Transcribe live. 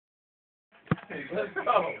Let's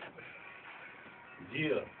go.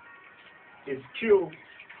 Yeah. It's Q.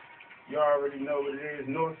 You already know what it is.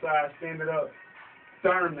 Northside, stand it up.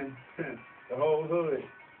 Thurman. The whole hood.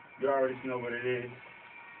 You already know what it is.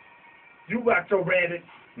 You got your rabbit.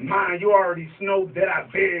 Mine, you already know that I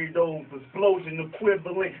buried those explosion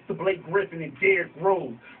equivalent to Blake Griffin and Derrick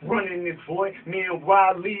Rose. Running this boy, me and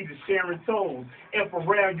Wild Lee is sharing toes. If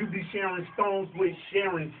around you be sharing stones with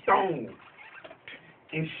Sharon Stone.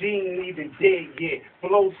 And she ain't even dead yet.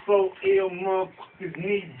 Flow so ill, motherfuckers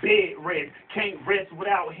need bed rest. Can't rest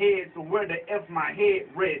without head, so where the F my head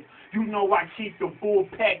rests? You know I keep the full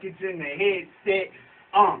package in the headset.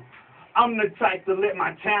 I'm the type to let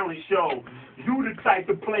my talent show. You the type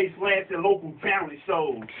to play slash at local talent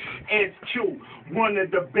shows. SQ, one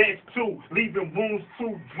of the best too. Leaving wounds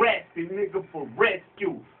too drastic, nigga, for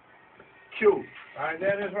rescue. Q. Alright,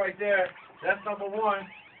 that is right there. That's number one.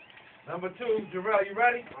 Number two, Jarrell, you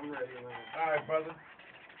ready? I'm ready, man. Alright, brother.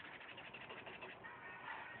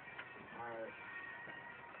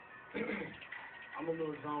 Alright. I'm a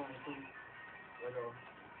little zone, too. Let go.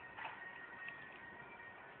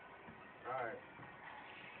 Alright.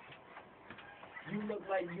 You look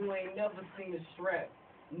like you ain't never seen a strap.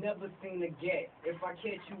 Never seen a gat. If I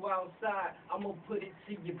catch you outside, I'ma put it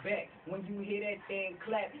to your back. When you hear that thing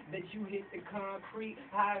clap, that you hit the concrete,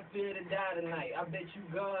 how I feel to die tonight. I bet you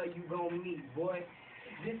God you gon' meet, boy.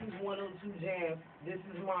 This is 102 Jamz. This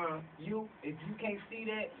is mine. You, if you can't see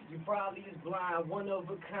that, you probably is blind. One of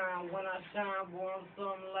a kind. When I shine, boy, I'm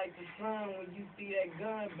something like the sun. When you see that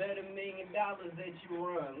gun, bet $1 million that you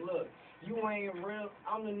run. Look, you ain't real.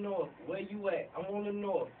 I'm the North. Where you at? I'm on the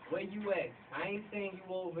North. Where you at? I ain't saying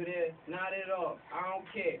you over there. Not at all. I don't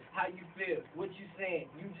care how you feel. What you saying?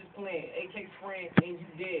 You just playing. AK spraying and you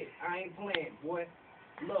dead. I ain't playing, boy.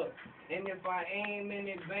 Look, and if I aim in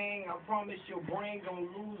it bang, I promise your brain gon'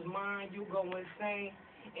 lose mind. You go insane.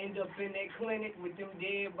 End up in that clinic with them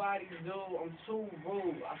dead bodies, dude. I'm too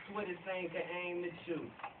rude. I swear this thing can aim at you.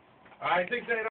 Alright, 6-8.